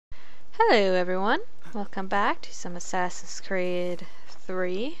Hello everyone, welcome back to some Assassin's Creed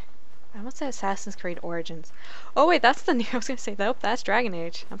 3. I almost said Assassin's Creed Origins. Oh wait, that's the new, I was gonna say, nope, that's Dragon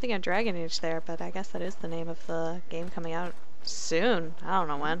Age. I'm thinking of Dragon Age there, but I guess that is the name of the game coming out soon. I don't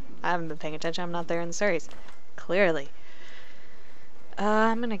know when. I haven't been paying attention, I'm not there in the series. Clearly.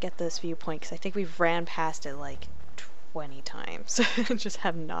 I'm gonna get this viewpoint because I think we've ran past it like 20 times. Just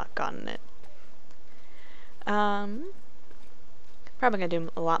have not gotten it. Probably gonna do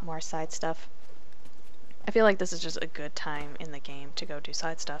a lot more side stuff. I feel like this is just a good time in the game to go do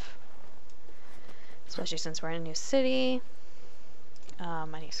side stuff. Especially since we're in a new city. I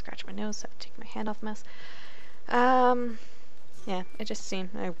need to scratch my nose, so I have to take my hand off the mess. Yeah, it just seemed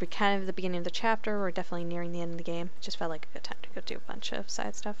like we're kind of at the beginning of the chapter. We're definitely nearing the end of the game. It just felt like a good time to go do a bunch of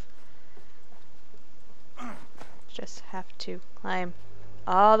side stuff. Just have to climb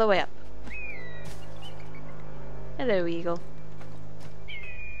all the way up. Hello, eagle.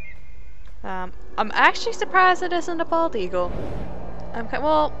 I'm actually surprised it isn't a bald eagle.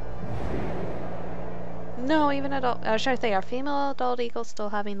 Well, no, even adult. I was trying to say, are female adult eagles still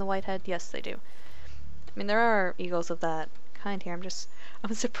having the white head? Yes, they do. I mean, there are eagles of that kind here.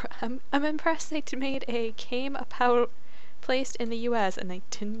 I'm impressed they made a placed in the U.S. and they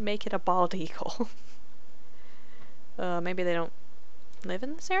didn't make it a bald eagle. Maybe they don't live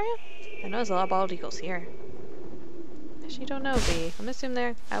in this area? I know there's a lot of bald eagles here. Actually, don't know, I'm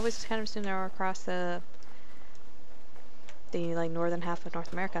assuming I always kind of assume they're across the like northern half of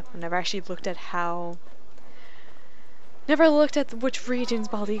North America. I never actually looked at which regions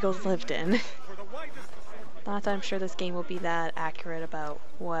bald eagles lived in. Not that I'm sure this game will be that accurate about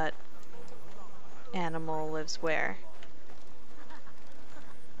what animal lives where.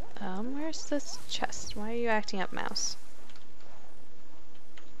 Where's this chest? Why are you acting up, mouse?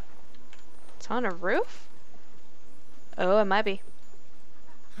 It's on a roof? Oh, it might be.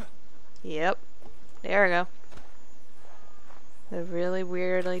 Yep. There we go. The really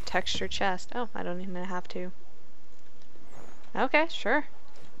weirdly textured chest. Oh, I don't even have to. Okay, sure.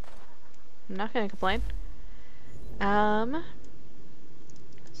 I'm not gonna complain.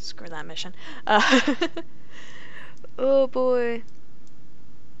 Screw that mission. Oh boy.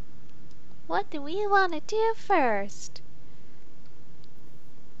 What do we want to do first?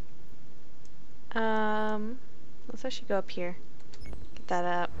 Let's actually go up here. Get that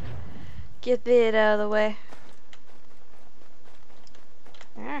up. Get it out of the way.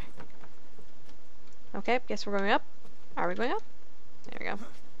 Ah. Okay, guess we're going up. Are we going up? There we go.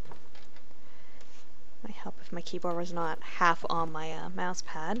 Might help if my keyboard was not half on my mouse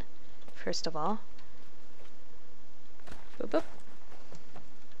pad. First of all. Boop boop.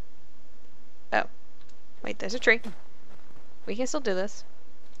 Oh. Wait, there's a tree. We can still do this.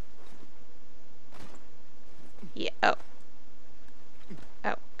 Yeah, oh.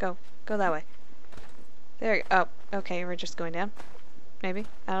 Oh, go that way. There you go. Oh, okay, we're just going down. Maybe.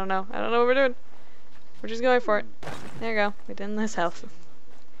 I don't know what we're doing. We're just going for it. There you go. We didn't lose health.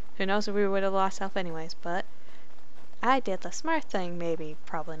 Who knows if we would have lost health anyways, but I did the smart thing, maybe.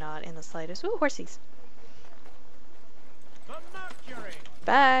 Probably not in the slightest. Ooh, horsies.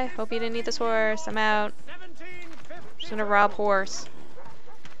 Bye. Hope you didn't need this horse. I'm out. Just gonna rob horse.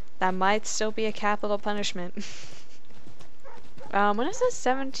 That might still be a capital punishment. When is this?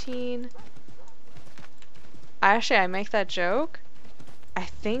 17? Actually, I make that joke. I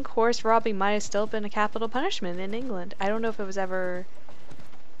think horse robbing might have still been a capital punishment in England. I don't know if it was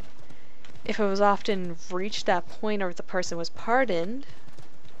often reached that point or if the person was pardoned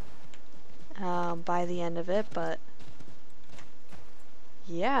by the end of it, but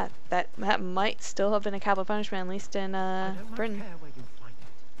yeah, that might still have been a capital punishment, at least in Britain.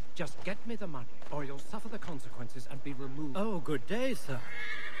 Just get me the money, or you'll suffer the consequences and be removed. Oh, good day, sir.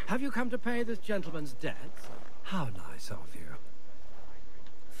 Have you come to pay this gentleman's debts? How nice of you.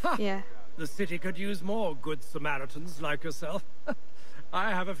 Ha! Yeah. The city could use more good Samaritans like yourself.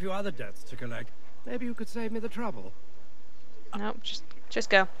 I have a few other debts to collect. Maybe you could save me the trouble. Nope, just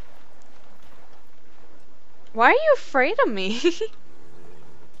go. Why are you afraid of me?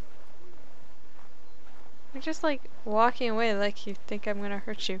 You're just like walking away like you think I'm gonna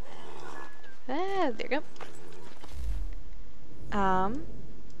hurt you. Ah, there you go.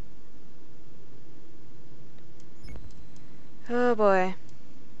 Oh boy.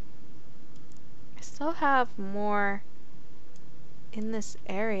 I still have more in this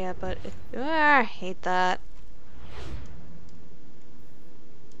area, but I hate that.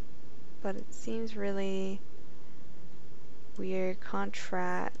 But it seems really weird.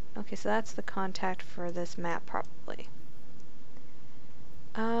 Contract. Okay, so that's the contact for this map, probably.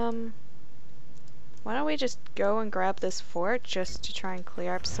 Why don't we just go and grab this fort just to try and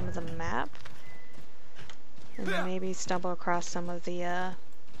clear up some of the map? And then maybe stumble across some of the,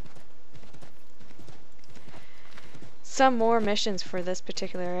 some more missions for this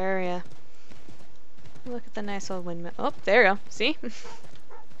particular area. Look at the nice old windmill. Oh, there you go. See?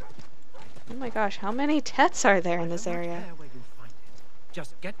 Oh my gosh, how many Tets are there in this area?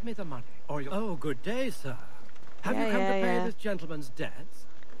 Just get me the money, or you'll... Oh, good day, sir. Have you come to pay this gentleman's debts?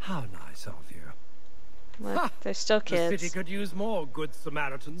 How nice of you. Look, they're still kids. The city could use more good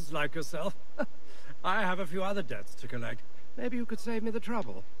Samaritans like yourself. I have a few other debts to collect. Maybe you could save me the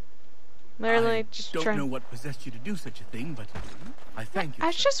trouble. Literally, just don't know what possessed you to do such a thing, but I thank you. I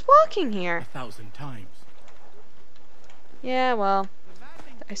was just walking here 1,000 times. Yeah, well,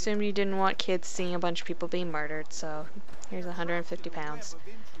 I assumed you didn't want kids seeing a bunch of people being murdered, so here's 150 pounds.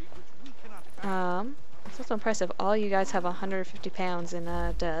 It's also impressive. All you guys have 150 pounds in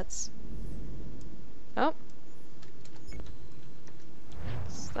debts. Oh.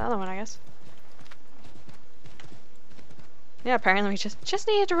 It's the other one, I guess. Yeah, apparently we just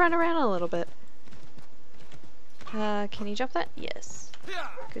needed to run around a little bit. Can you jump that? Yes.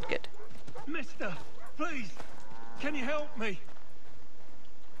 Good, good. Mister, please, can you help me?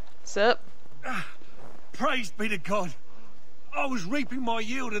 Sup? Praise be to God. I was reaping my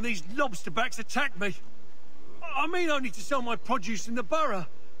yield and these lobsterbacks attacked me. I mean only to sell my produce in the borough.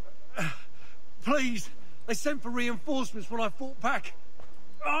 Please, they sent for reinforcements when I fought back.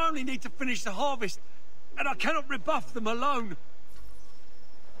 I only need to finish the harvest, and I cannot rebuff them alone.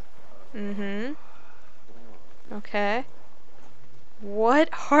 Mm-hmm. Okay.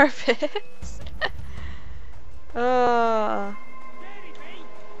 What harvest? Where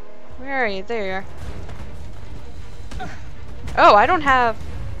are you? There you are. Oh, I don't have...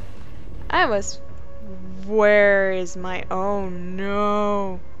 Where is my... Oh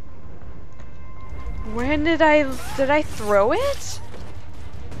no. When did I throw it?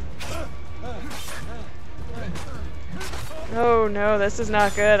 Oh no, this is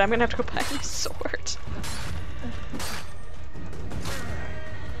not good. I'm gonna have to go buy my sword.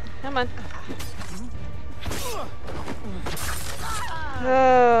 Come on.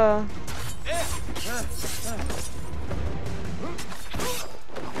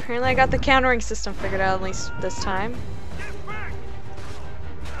 Apparently I got the countering system figured out at least this time.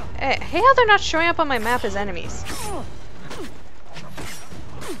 Hey, how they're not showing up on my map as enemies?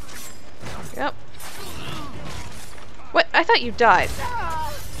 Yep. What? I thought you died.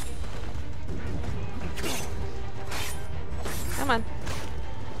 Come on.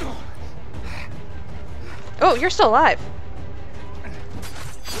 Oh, you're still alive.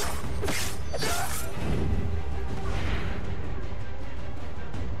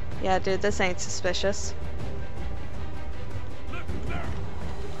 Yeah, dude, this ain't suspicious.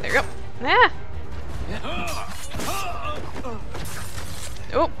 There you go. Ah!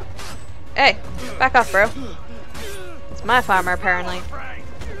 Oh. Hey, back off, bro. It's my farmer, apparently.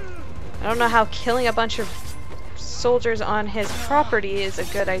 I don't know how killing a bunch of soldiers on his property is a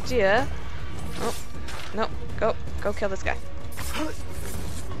good idea. Oh, no. Go kill this guy. Okay,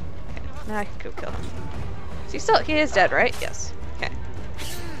 now I can go kill him. He is dead, right? Yes. Okay.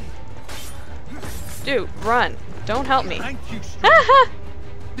 Dude, run. Don't help me. Thank you, Haha!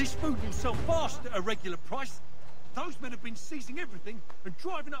 This food will sell fast at a regular price. Those men have been seizing everything and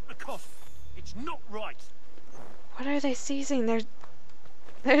driving up the cost. It's not right. What are they seizing? There's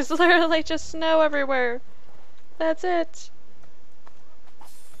literally just snow everywhere. That's it.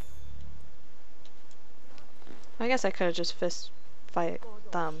 I guess I could have just fist fight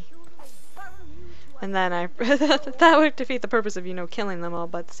them. And then that would defeat the purpose of, killing them all,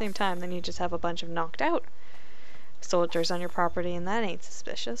 but at the same time, then you just have a bunch of knocked out soldiers on your property, and that ain't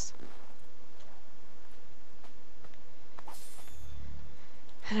suspicious.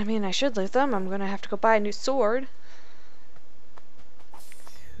 And I mean, I should loot them. I'm gonna have to go buy a new sword.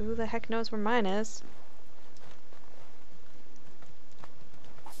 Who the heck knows where mine is?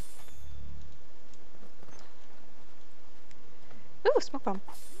 Ooh, smoke bomb.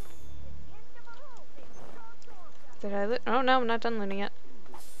 Did I loot? Oh no, I'm not done looting yet.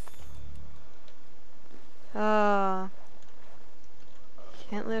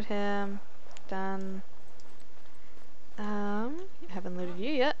 Can't loot him. Done. Haven't looted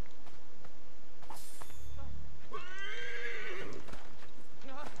you yet.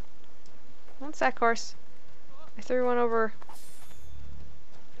 What's that course? I threw one over.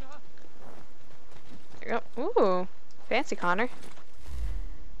 There you go. Ooh, fancy Connor.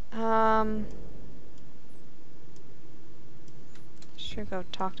 Should go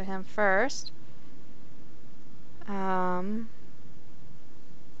talk to him first.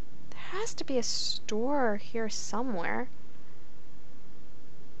 has to be a store here somewhere.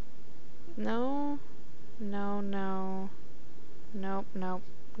 No. No, no. Nope, nope,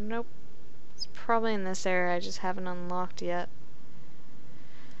 nope. It's probably in this area I just haven't unlocked yet.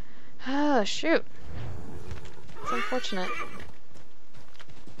 Oh, shoot. It's unfortunate.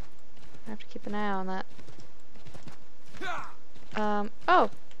 I have to keep an eye on that. Oh!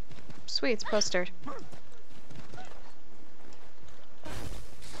 Sweet, it's postered.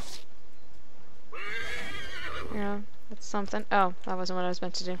 Yeah, that's something. Oh, that wasn't what I was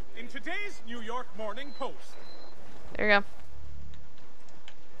meant to do. In today's New York Morning Post. There you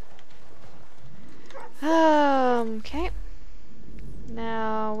go. Okay.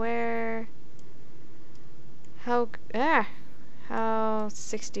 Now, where... How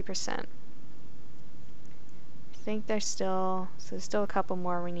 60%. I think there's still a couple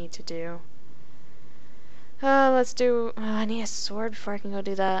more we need to do. Let's do, I need a sword before I can go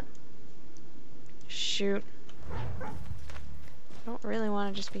do that. Shoot. I don't really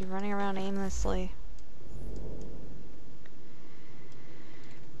want to just be running around aimlessly.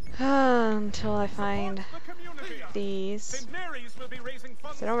 Until I find these. So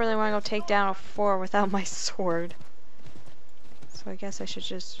I don't really want to go take down a 4 without my sword. So I guess I should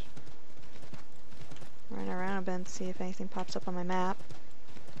just run around a bit and see if anything pops up on my map.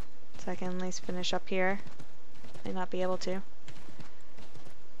 So I can at least finish up here. May not be able to.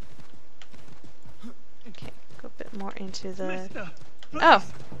 Okay, go a bit more into the... Mister, please, oh!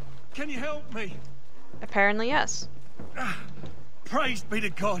 Can you help me? Apparently, yes. Praise be to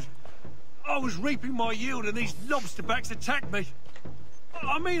God. I was reaping my yield and these lobsterbacks attacked me.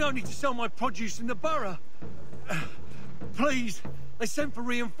 I mean only to sell my produce in the borough. Please, they sent for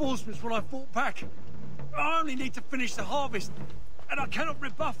reinforcements when I fought back. I only need to finish the harvest, and I cannot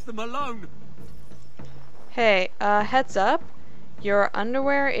rebuff them alone. Hey, heads up. Your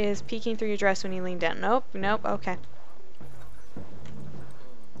underwear is peeking through your dress when you lean down. Nope, nope, okay.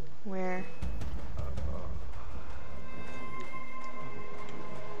 Where?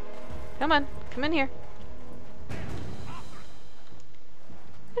 Come on, come in here.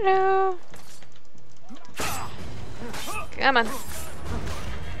 Hello. Come on.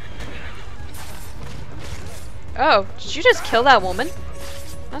 Oh, did you just kill that woman?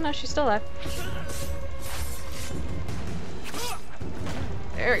 Oh no, she's still alive.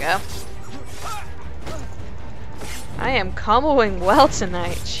 There we go. I am comboing well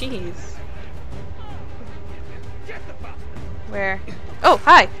tonight. Jeez. Where? Oh,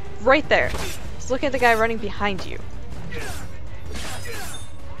 hi! Right there. Just look at the guy running behind you.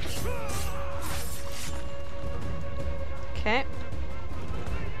 Okay.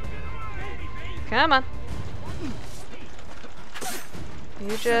 Come on.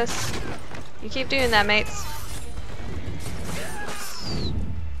 You keep doing that, mates.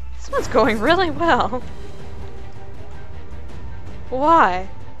 This one's going really well. Why?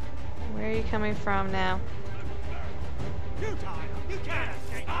 Where are you coming from now?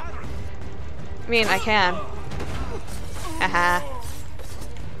 I mean, I can. Haha.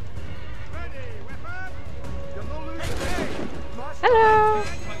 Hello!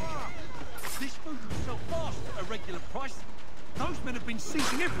 This food will sell fast at a regular price. Those men have been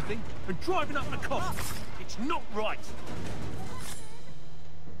seizing everything and driving up the cost. It's not right.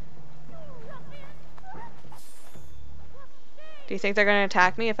 Do you think they're gonna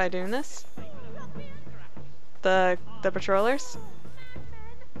attack me if I do this? The patrollers?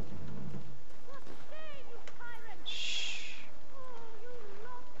 Shh.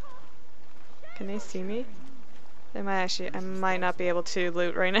 Can they see me? They might actually. I might not be able to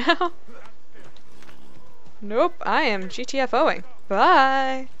loot right now. Nope, I am GTFOing.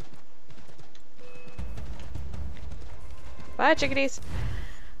 Bye! Bye, chickadees.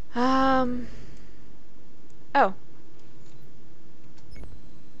 Oh.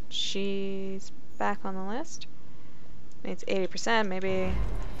 She's back on the list. It's 80%, maybe.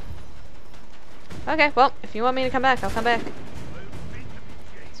 Okay, well, if you want me to come back, I'll come back.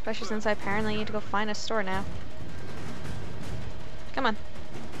 Especially since I apparently need to go find a store now. Come on.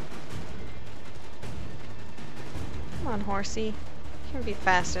 Come on, horsey. You can be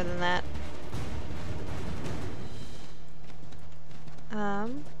faster than that.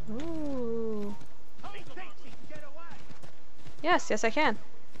 Ooh. Yes, yes I can.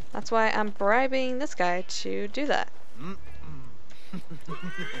 That's why I'm bribing this guy to do that.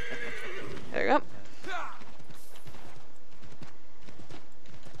 There we go.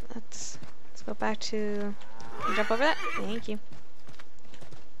 Let's go back to... Can you jump over that? Thank you.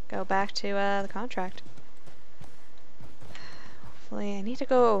 Go back to the contract. Hopefully, I need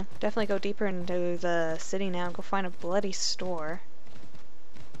to definitely go deeper into the city now and go find a bloody store.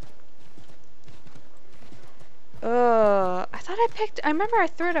 I thought I remember I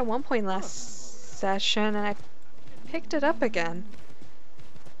threw it at one point last session and I picked it up again.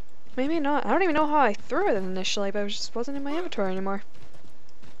 Maybe not. I don't even know how I threw it initially, but it just wasn't in my inventory anymore.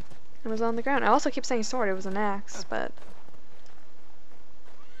 It was on the ground. I also keep saying sword, it was an axe, but...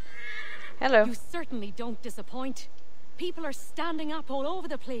 Hello. You certainly don't disappoint. People are standing up all over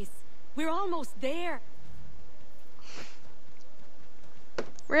the place. We're almost there.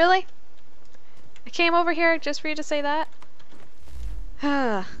 Really? I came over here just for you to say that?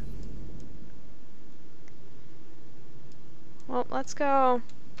 Well, let's go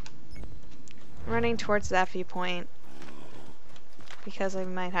running towards that viewpoint. Because I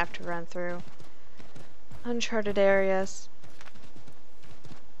might have to run through uncharted areas.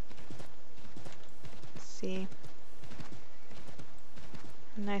 Let's see.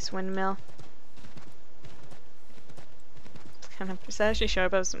 A nice windmill. Does that actually show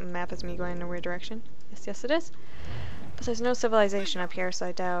up as a map as me going in a weird direction? Yes, yes it is. But there's no civilization up here, so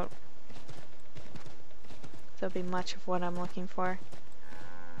I doubt there'll be much of what I'm looking for.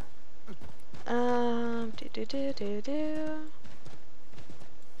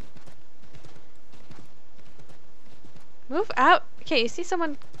 Move out! Okay, you see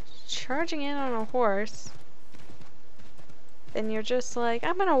someone charging in on a horse, then you're just like,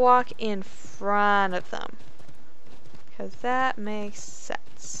 I'm gonna walk in front of them. Because that makes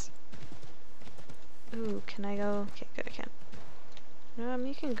sense. Ooh, can I go? Okay, good, I can.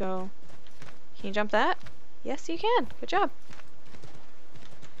 You can go. Can you jump that? Yes, you can. Good job.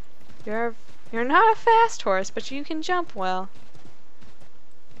 You're not a fast horse, but you can jump well.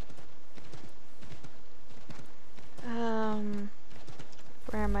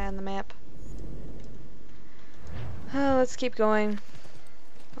 Where am I on the map? Oh, let's keep going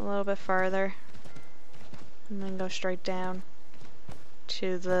a little bit farther. And then go straight down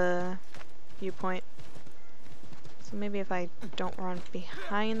to the viewpoint. So maybe if I don't run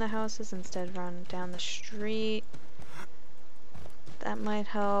behind the houses, instead run down the street, that might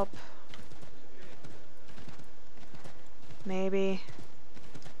help. Maybe.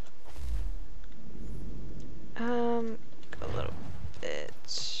 Go a little bit.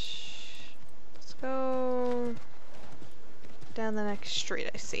 Let's go down the next street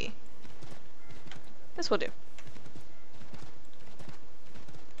I see. This will do.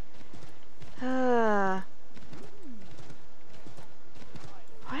 Why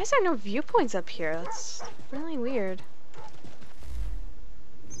is there no viewpoints up here? That's really weird.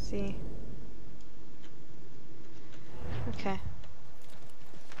 Let's see. Okay.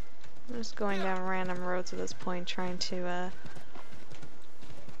 I'm just going down random roads at this point, trying to,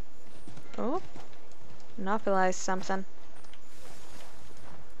 monopolize something.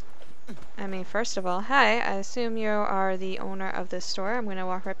 I mean, first of all, hi, I assume you are the owner of this store. I'm gonna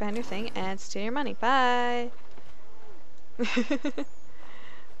walk right behind your thing and steal your money. Bye!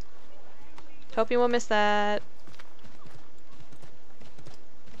 Hope you won't miss that.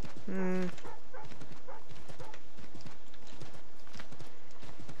 I'm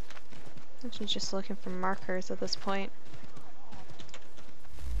actually just looking for markers at this point.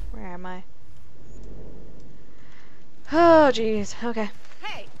 Where am I? Oh, jeez. Okay.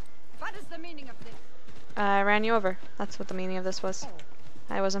 Hey, what is the meaning of this? I ran you over. That's what the meaning of this was.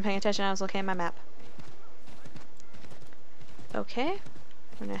 I wasn't paying attention. I was looking at my map. Okay.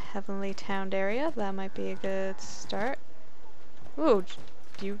 We're in a heavily towned area. That might be a good start. Ooh,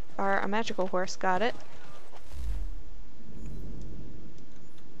 you are a magical horse. Got it.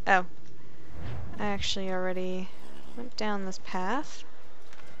 Oh. I actually already went down this path.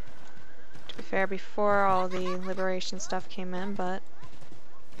 To be fair, before all the liberation stuff came in, but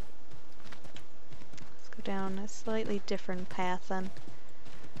let's go down a slightly different path then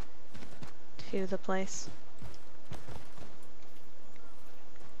to the place.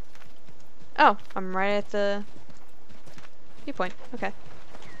 Oh, I'm right at the viewpoint. Okay.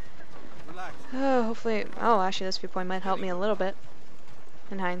 Relax. Oh, hopefully... Oh, actually this viewpoint might help me a little bit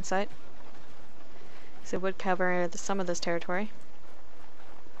in hindsight. Because it would cover some of this territory.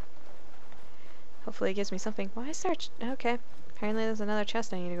 Hopefully it gives me something. Why is there... Okay. Apparently there's another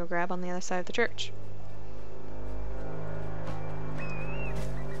chest I need to go grab on the other side of the church.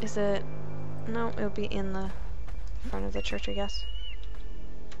 Is it... No, it'll be in the front of the church, I guess.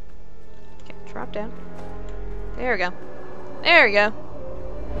 Okay, drop down. There we go. There we go.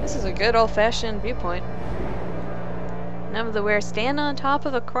 This is a good old-fashioned viewpoint. None of the weird stand on top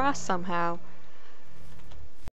of a cross somehow.